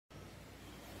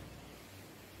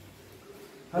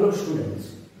Hello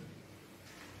students,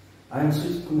 I am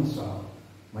Sujit Kumar.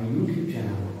 My YouTube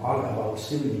channel all about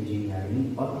civil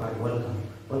engineering. I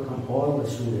welcome all the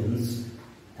students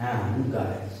and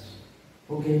guys.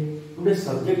 Okay, today's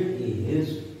subject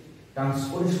is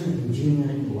transportation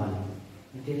engineering 1.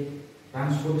 Okay,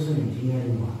 transportation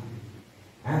engineering 1,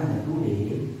 and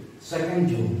today 2nd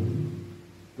June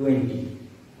 20.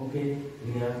 Okay,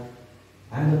 here,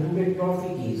 and the today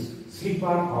topic is sleeper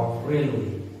of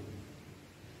railway.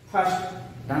 First,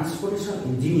 transportation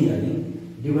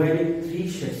engineering divided 3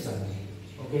 sections.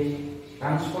 Okay,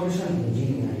 transportation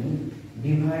engineering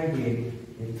divided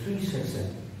in 3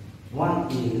 sections. One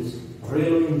is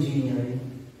railway engineering.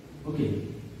 Okay.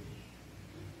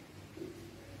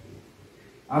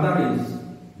 Other is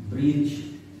bridge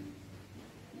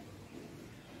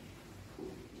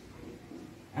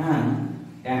and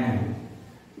tunnel.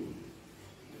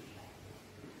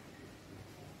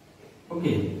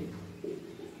 Okay.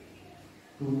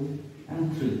 2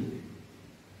 and 3.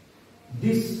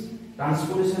 This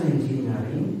transportation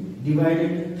engineering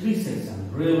divided in 3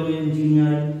 sections: railway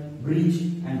engineering, bridge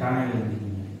and tunnel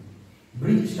engineering.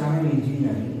 Bridge tunnel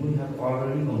engineering we have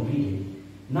already completed.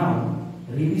 Now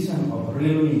revision of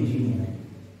railway engineering.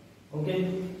 Okay,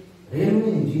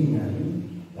 railway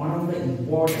engineering, one of the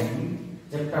important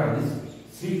chapter is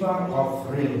sleeper of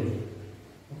railway.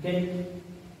 Okay,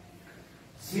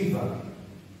 sleeper.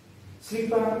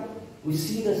 We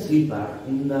see the sleeper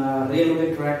in the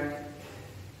railway track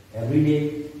every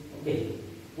day. Okay,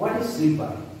 what is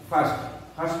sleeper? First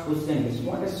question is,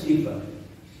 what is sleeper?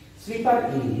 Sleeper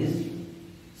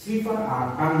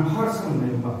are conversion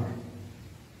member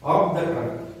of the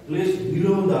track placed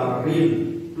below the rail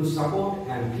to support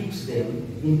and fix them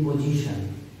in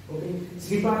position. Okay,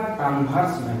 sleeper are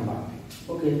converse member.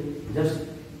 Okay, just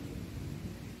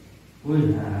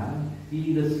we have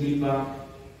see the sleeper.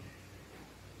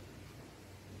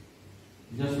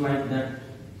 Just like that.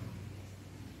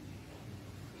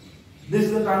 This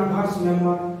is the converse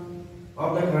member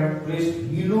of the track placed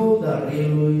below the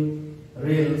railway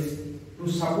rails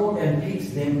to support and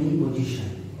fix them in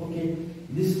position. Okay,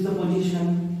 this is the position.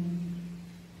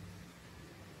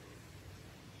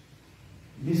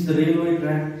 This is the railway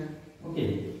track.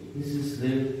 Okay, this is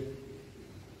rail.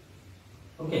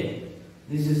 Okay,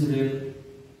 this is rail.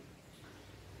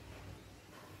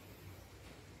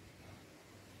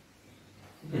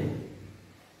 Okay.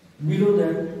 Below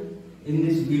that, in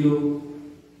this below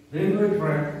railway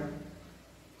track,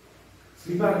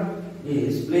 sleeper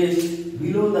is placed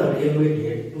below the railway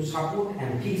track to support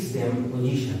and fix them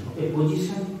position. Okay,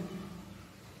 position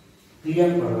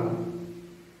clear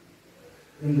column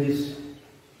in this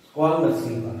called the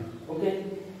sleeper. Okay,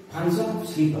 function of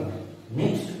sleeper.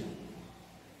 Next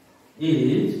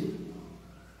is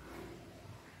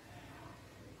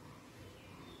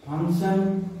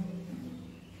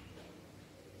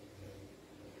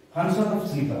function of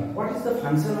sleeper. What is the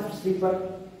function of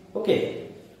sleeper?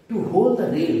 Okay, to hold the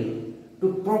rail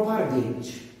to proper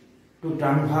gauge, to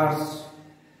transverse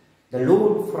the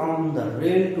load from the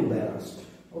rail to ballast.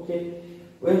 Okay,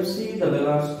 we have seen the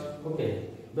ballast. Okay,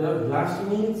 ballast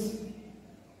means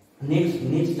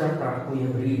next chapter we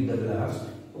have read the ballast.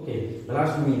 Okay,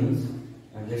 ballast means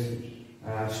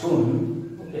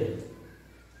stone. Okay,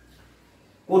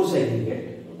 coarse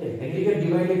aggregate. Okay, aggregate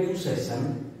divided 2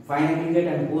 sections. Fine aggregate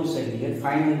and coarse aggregate.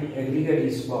 Fine aggregate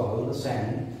is called the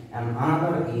sand and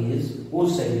another is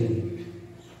coarse aggregate.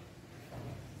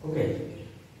 Okay.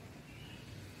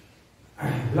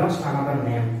 Plus another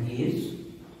name is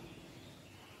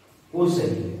coarse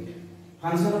aggregate.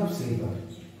 Function of sleeper.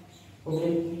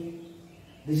 Okay.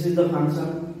 This is the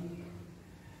function.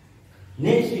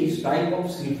 Next is type of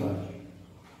sleeper.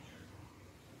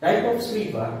 Type of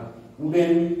sleeper: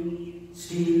 wooden,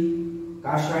 steel,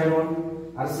 cast iron,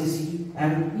 RCC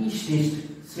and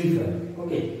piece-stitched sleeper.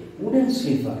 Okay, wooden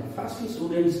sleeper. First is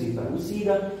wooden sleeper. We see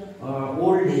the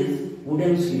old days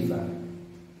wooden sleeper.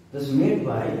 This made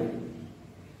by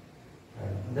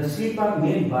the sleeper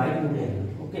made by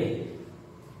wooden. Okay,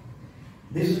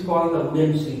 this is called the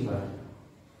wooden sleeper.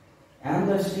 And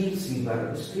the steel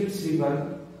sleeper.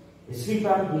 A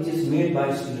sleeper which is made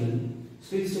by steel.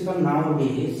 Steel sleeper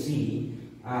nowadays see,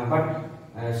 but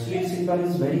steel sleeper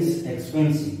is very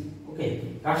expensive.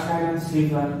 Okay, cast iron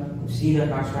sleeper, see the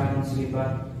cast iron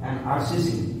sleeper, and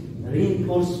RCC,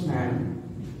 reinforcement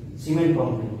cement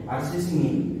concrete. RCC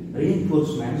means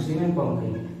reinforcement cement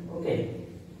concrete. Okay,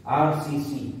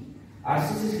 RCC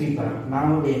sleeper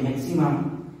nowadays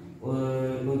maximum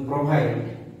we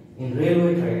provide in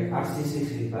railway track RCC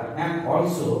sleeper and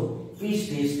also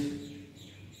piece-stitched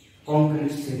concrete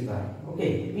sleeper.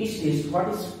 Okay, piece-stitched. What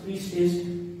is piece-stitched?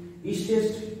 East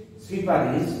test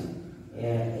sleeper is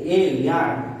a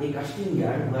yard, a casting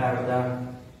yard where the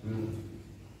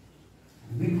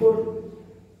before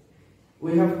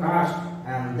we have cast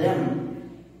and then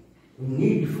we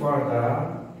need for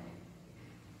the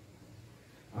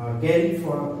carry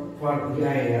for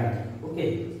yard.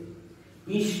 Okay,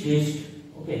 each test.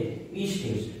 Okay, each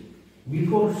test.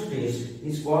 Before test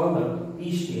is called the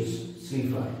each test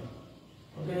sleeper.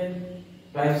 Okay,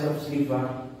 types of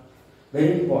sleeper,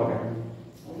 very important.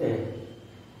 Okay,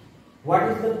 what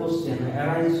is the question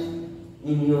arise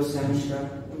in your semester?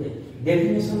 Okay,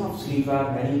 definition of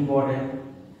sleeper, very important.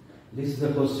 This is the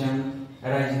question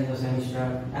arise in the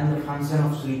semester, and the function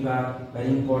of sleeper, very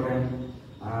important.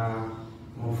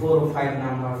 4 or 5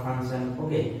 number function.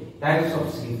 Okay, types of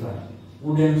sleeper: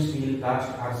 wooden, steel,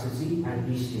 cast, RCC, and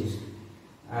each test.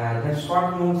 The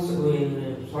short notes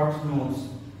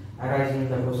arise in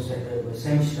the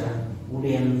semester: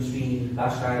 wooden, steel,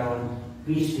 cast iron,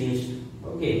 each test.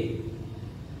 Okay,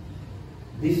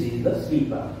 this is the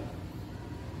sleeper.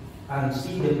 And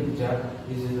see the picture.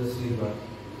 This is the sleeper.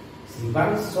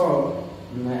 Sleeper is solved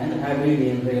and every day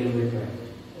in railway track.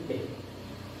 Okay.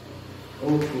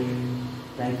 Okay.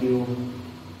 Thank you.